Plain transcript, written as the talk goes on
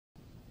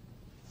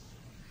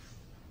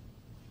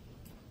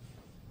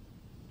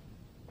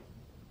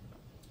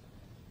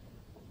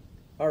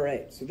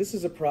Alright, so this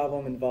is a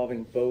problem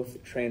involving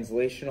both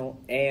translational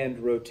and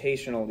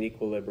rotational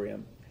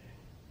equilibrium.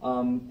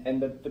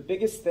 And the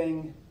biggest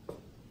thing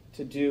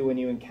to do when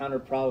you encounter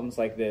problems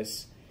like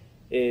this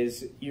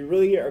is you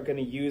really are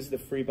going to use the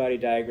free body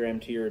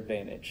diagram to your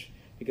advantage.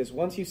 Because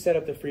once you set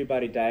up the free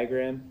body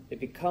diagram, it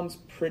becomes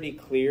pretty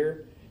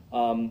clear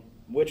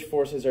which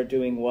forces are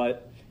doing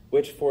what,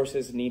 which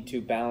forces need to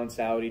balance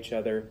out each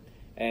other,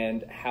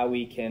 and how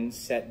we can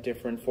set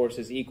different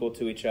forces equal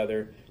to each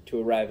other to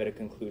arrive at a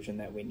conclusion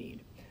that we need.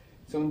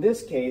 So in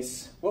this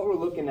case, what we're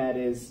looking at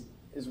is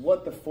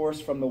what the force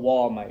from the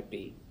wall might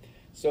be.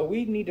 So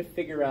we need to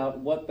figure out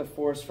what the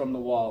force from the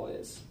wall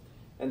is.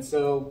 And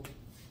so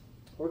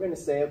we're going to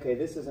say, okay,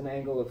 this is an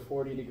angle of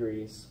 40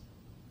 degrees.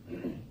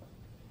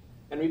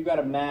 And we've got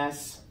a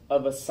mass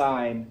of a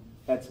sign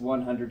that's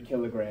 100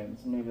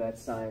 kilograms. Maybe that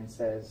sign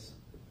says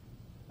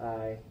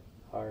I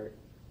heart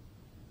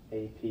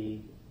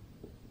AP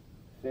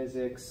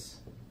Physics.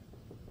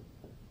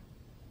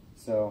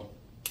 So,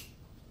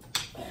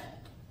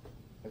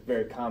 a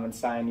very common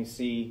sign you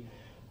see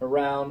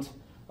around.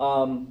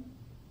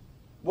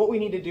 What we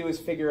need to do is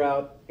figure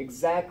out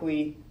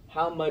exactly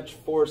how much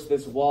force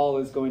this wall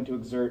is going to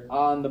exert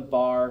on the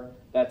bar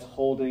that's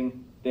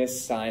holding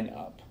this sign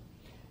up.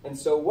 And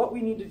so what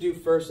we need to do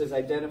first is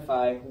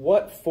identify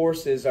what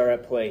forces are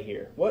at play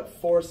here. What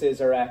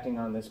forces are acting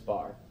on this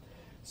bar?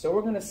 So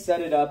we're going to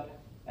set it up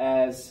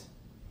as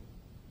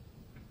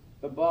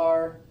the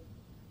bar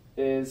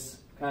is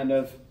kind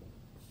of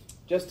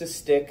just a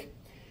stick.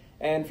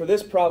 And for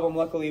this problem,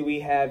 luckily we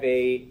have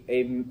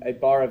a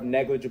bar of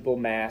negligible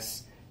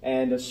mass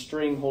and a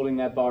string holding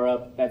that bar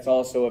up that's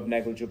also of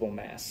negligible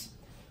mass.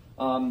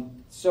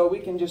 So we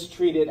can just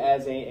treat it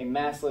as a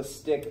massless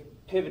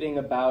stick pivoting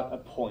about a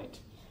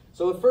point.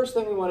 So the first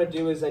thing we want to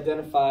do is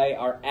identify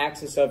our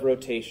axis of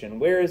rotation.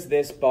 Where is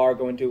this bar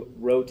going to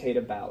rotate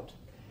about?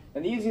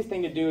 And the easiest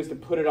thing to do is to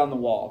put it on the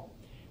wall,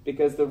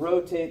 because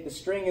the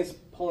string is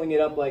pulling it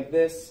up like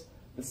this,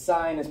 the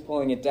sign is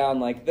pulling it down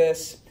like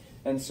this,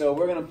 and so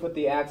we're going to put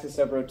the axis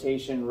of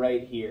rotation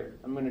right here.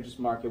 I'm going to just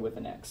mark it with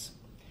an X.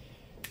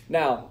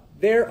 Now,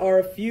 there are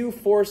a few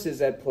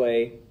forces at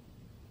play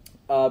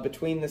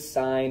between the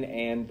sign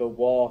and the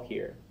wall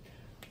here.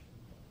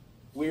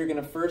 We're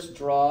going to first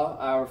draw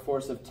our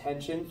force of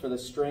tension for the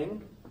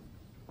string,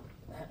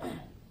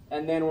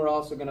 and then we're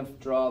also going to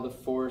draw the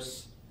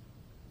force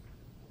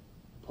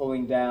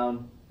pulling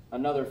down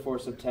another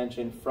force of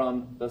tension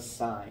from the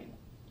sign.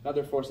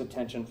 Another force of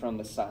tension from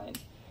the sign.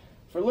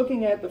 If we're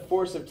looking at the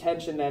force of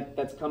tension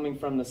that's coming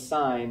from the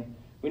sign,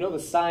 we know the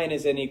sign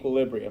is in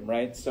equilibrium,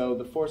 right? So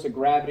the force of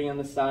gravity on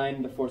the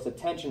sign, the force of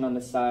tension on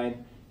the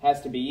sign has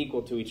to be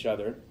equal to each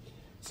other.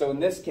 So in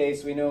this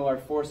case, we know our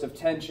force of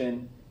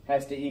tension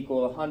has to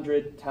equal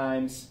 100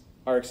 times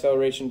our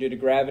acceleration due to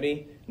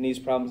gravity. In these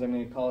problems, I'm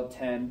going to call it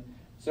 10.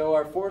 So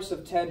our force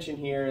of tension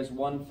here is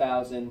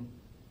 1,000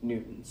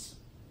 newtons.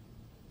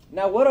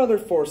 Now, what other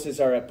forces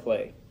are at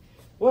play?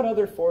 What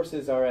other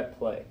forces are at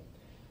play?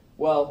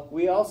 Well,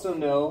 we also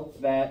know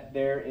that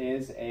there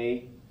is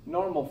a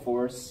normal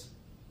force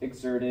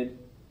exerted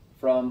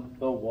from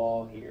the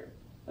wall here.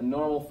 A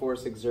normal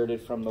force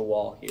exerted from the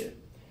wall here.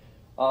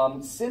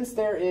 Since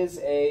there is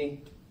a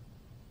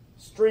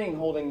string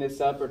holding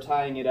this up or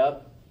tying it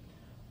up,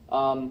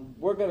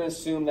 we're going to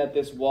assume that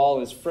this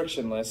wall is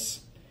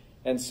frictionless,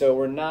 and so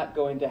we're not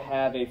going to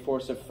have a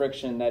force of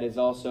friction that is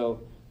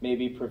also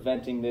maybe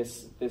preventing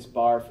this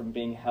bar from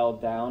being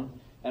held down,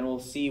 and we'll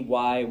see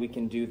why we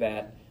can do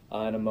that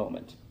in a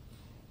moment.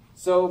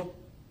 So,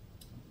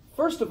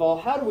 first of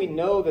all, how do we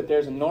know that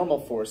there's a normal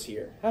force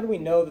here? How do we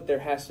know that there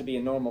has to be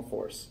a normal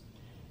force?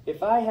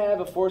 If I have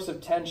a force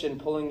of tension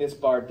pulling this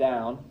bar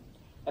down,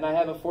 and I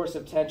have a force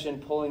of tension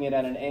pulling it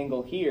at an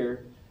angle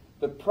here,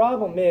 the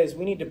problem is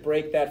we need to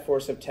break that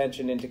force of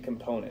tension into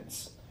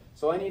components.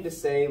 So I need to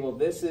say, well,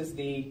 this is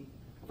the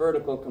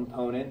vertical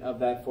component of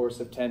that force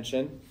of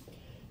tension,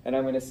 and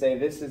I'm going to say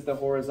this is the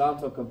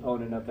horizontal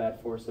component of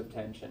that force of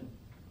tension.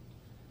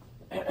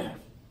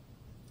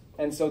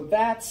 And so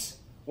that's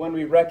when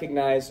we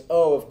recognize,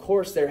 oh, of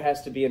course there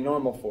has to be a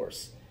normal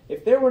force.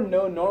 If there were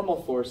no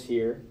normal force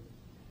here,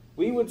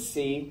 we would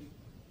see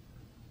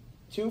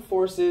two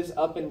forces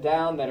up and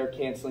down that are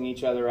canceling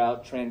each other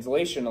out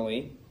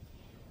translationally,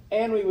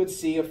 and we would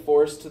see a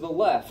force to the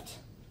left.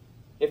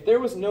 If there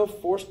was no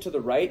force to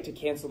the right to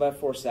cancel that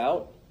force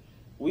out,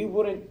 we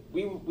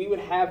would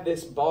have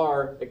this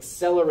bar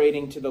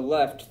accelerating to the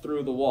left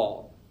through the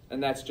wall,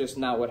 and that's just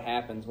not what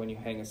happens when you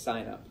hang a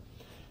sign up.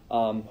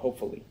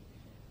 Hopefully,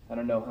 I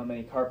don't know how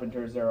many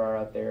carpenters there are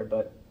out there,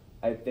 but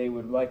they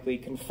would likely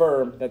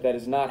confirm that that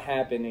is not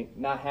happening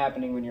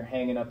when you're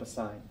hanging up a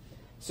sign.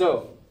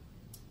 So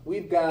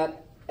we've got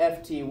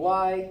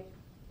FTY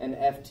and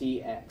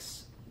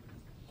FTX.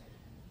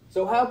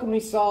 So how can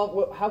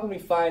we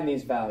find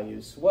these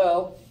values?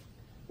 Well,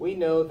 we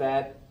know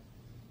that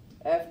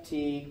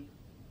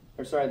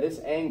this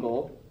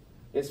angle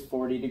is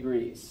 40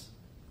 degrees.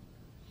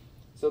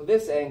 So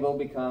this angle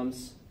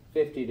becomes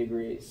 50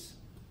 degrees.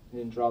 I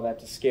didn't draw that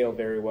to scale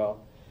very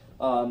well.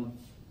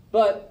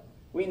 But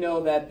we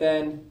know that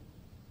then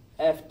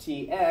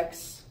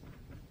Ftx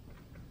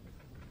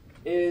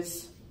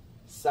is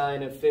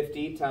sine of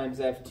 50 times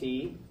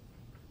Ft,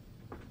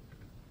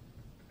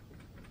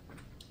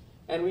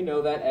 and we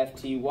know that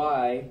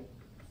Fty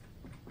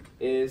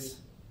is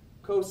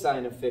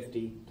cosine of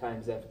 50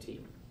 times Ft.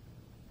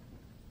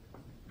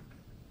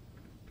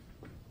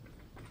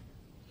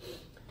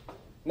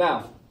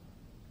 Now,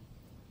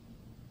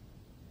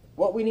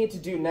 what we need to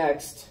do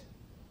next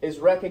is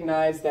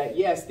recognize that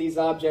yes, these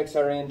objects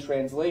are in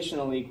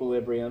translational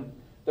equilibrium.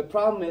 The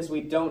problem is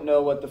we don't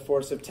know what the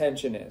force of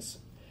tension is.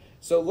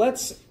 So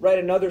let's write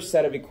another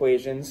set of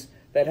equations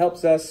that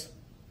helps us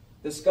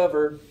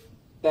discover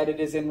that it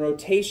is in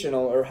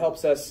rotational, or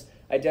helps us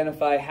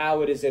identify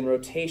how it is in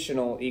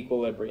rotational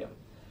equilibrium.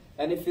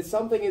 And if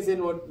something is in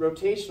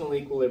rotational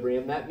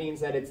equilibrium, that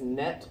means that its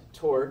net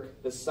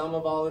torque, the sum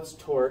of all its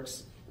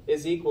torques,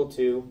 is equal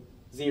to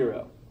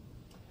 0.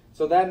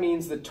 So that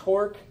means the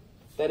torque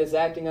that is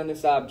acting on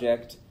this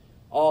object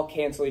all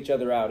cancel each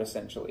other out,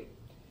 essentially.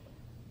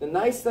 The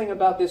nice thing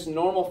about this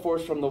normal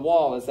force from the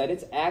wall is that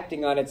it's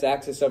acting on its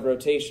axis of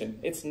rotation.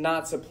 It's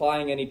not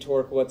supplying any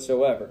torque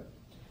whatsoever.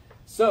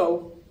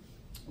 So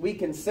we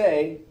can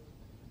say,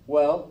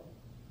 well,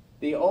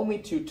 the only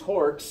two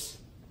torques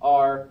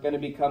are going to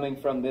be coming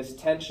from this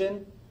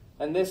tension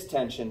and this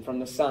tension from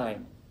the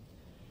sine.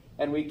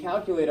 And we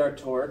calculate our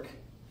torque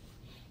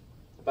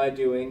by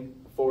doing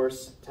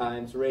force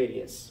times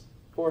radius.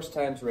 Force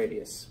times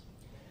radius.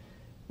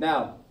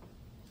 Now,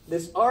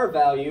 this R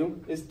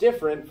value is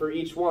different for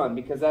each one,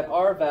 because that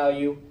R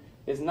value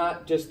is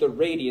not just the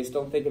radius.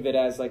 Don't think of it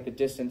as like the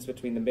distance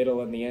between the middle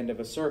and the end of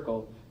a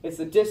circle. It's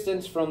the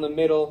distance from the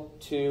middle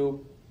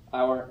to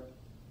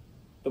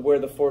where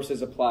the force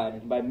is applied.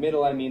 And by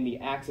middle, I mean the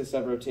axis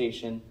of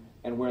rotation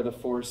and where the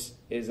force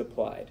is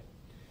applied.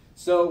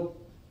 So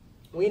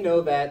we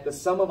know that the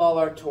sum of all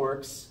our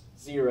torques,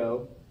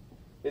 0,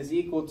 is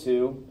equal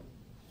to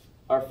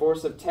our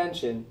force of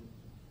tension.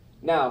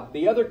 Now,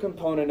 the other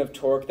component of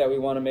torque that we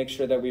want to make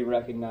sure that we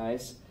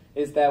recognize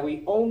is that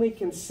we only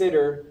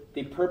consider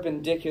the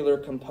perpendicular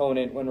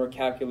component when we're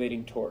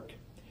calculating torque.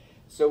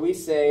 So we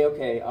say,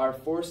 okay, our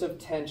force of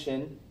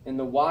tension in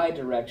the y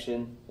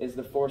direction is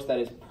the force that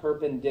is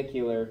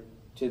perpendicular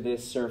to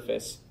this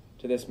surface,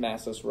 to this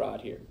massless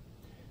rod here.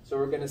 So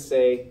we're going to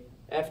say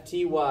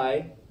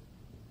Fty,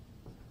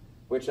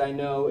 which I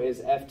know is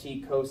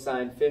Ft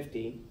cosine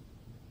 50,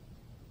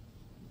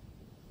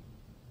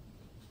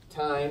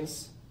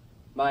 times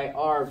my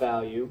R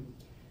value.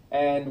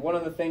 And one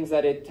of the things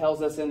that it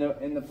tells us in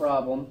the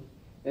problem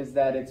is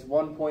that it's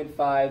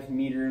 1.5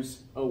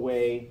 meters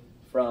away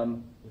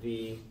from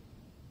the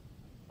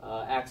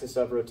axis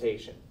of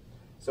rotation.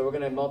 So we're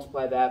going to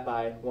multiply that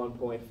by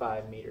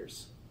 1.5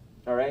 meters.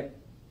 All right?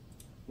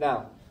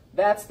 Now,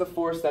 that's the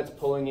force that's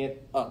pulling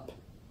it up.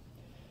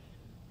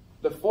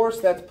 The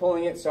force that's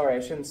pulling it, sorry, I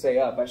shouldn't say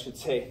up, I should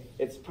say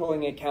it's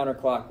pulling it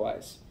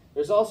counterclockwise.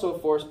 There's also a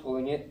force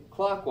pulling it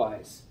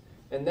clockwise,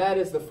 and that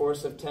is the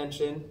force of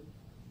tension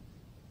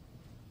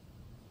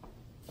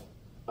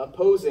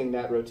opposing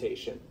that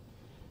rotation.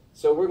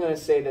 So we're going to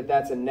say that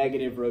that's a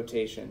negative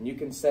rotation. You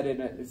can set it,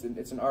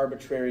 it's an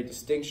arbitrary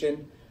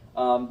distinction,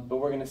 but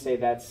we're going to say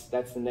that's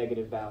the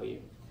negative value.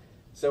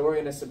 So we're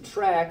going to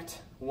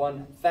subtract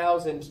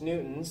 1,000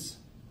 newtons.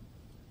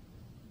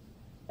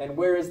 And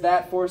where is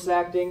that force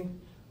acting?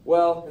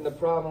 Well, in the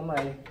problem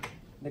I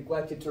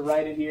neglected to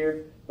write it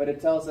here, but it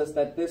tells us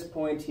that this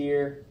point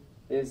here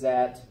is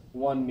at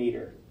 1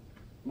 meter.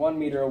 1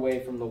 meter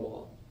away from the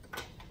wall.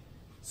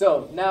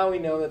 So now we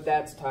know that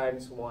that's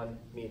times 1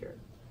 meter.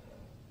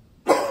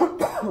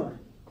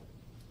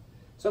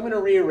 So I'm going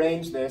to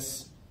rearrange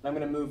this. I'm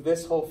going to move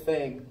this whole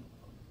thing.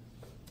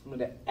 I'm going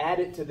to add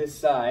it to this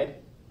side.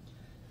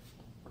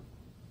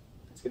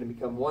 It's going to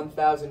become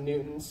 1,000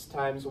 newtons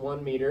times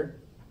 1 meter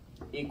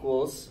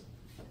equals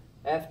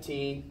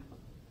Ft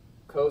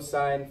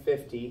cosine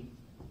 50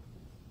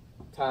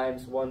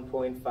 times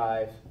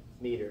 1.5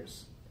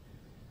 meters.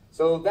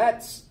 So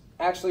that's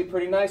actually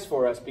pretty nice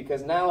for us,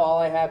 because now all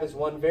I have is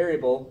one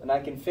variable and I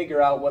can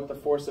figure out what the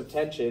force of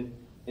tension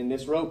in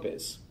this rope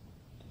is.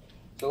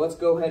 So let's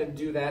go ahead and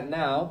do that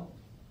now.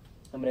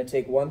 I'm going to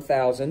take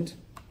 1,000.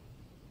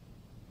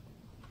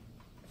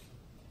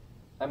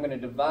 I'm going to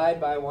divide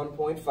by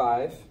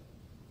 1.5.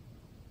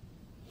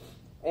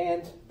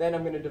 And then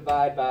I'm going to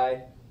divide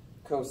by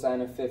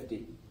cosine of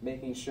 50,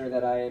 making sure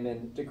that I am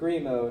in degree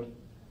mode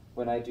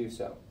when I do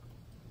so.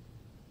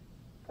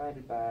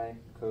 Divided by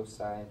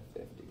cosine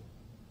 50.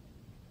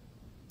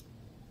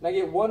 And I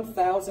get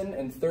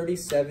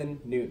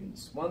 1,037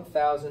 newtons.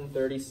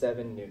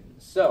 1,037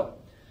 newtons. So,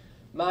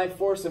 my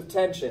force of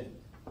tension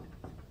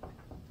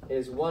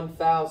is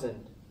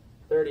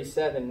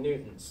 1,037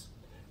 newtons.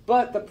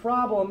 But the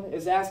problem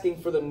is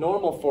asking for the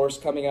normal force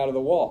coming out of the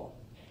wall.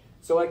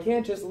 So I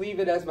can't just leave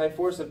it as my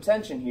force of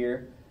tension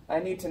here. I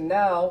need to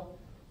now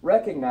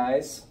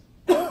recognize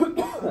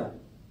that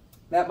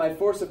my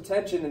force of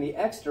tension in the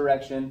x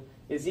direction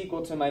is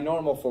equal to my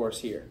normal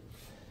force here.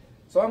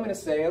 So I'm going to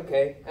say,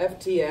 okay,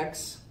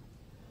 Ftx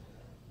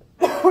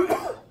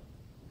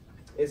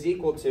is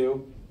equal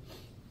to,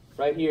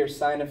 right here,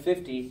 sine of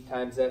 50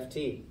 times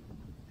ft.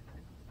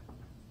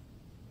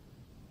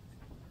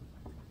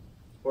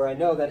 Where I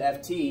know that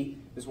ft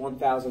is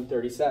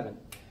 1037.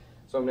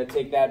 So I'm going to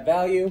take that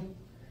value,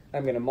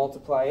 I'm going to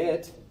multiply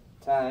it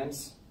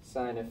times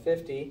sine of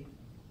 50,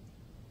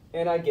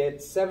 and I get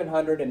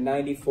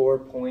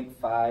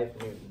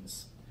 794.5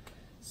 newtons.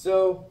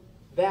 So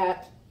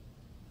that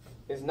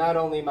is not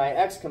only my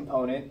x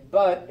component,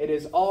 but it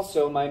is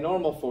also my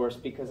normal force,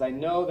 because I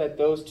know that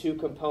those two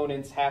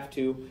components have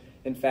to,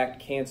 in fact,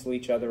 cancel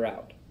each other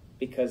out,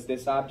 because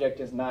this object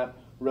is not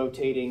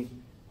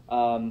rotating,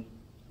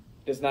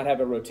 does not have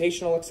a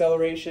rotational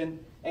acceleration,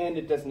 and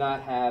it does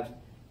not have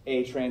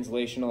a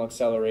translational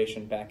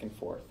acceleration back and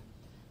forth.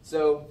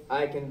 So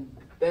I can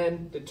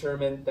then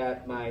determine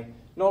that my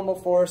normal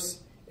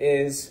force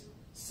is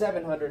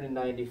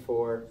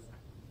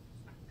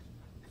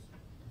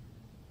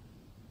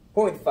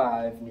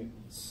 794.5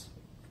 newtons.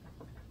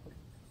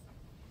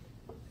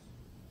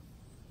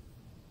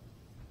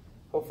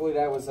 Hopefully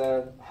that was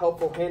a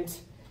helpful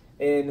hint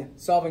in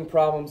solving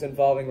problems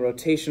involving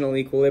rotational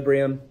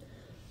equilibrium.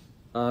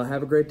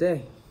 Have a great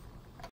day.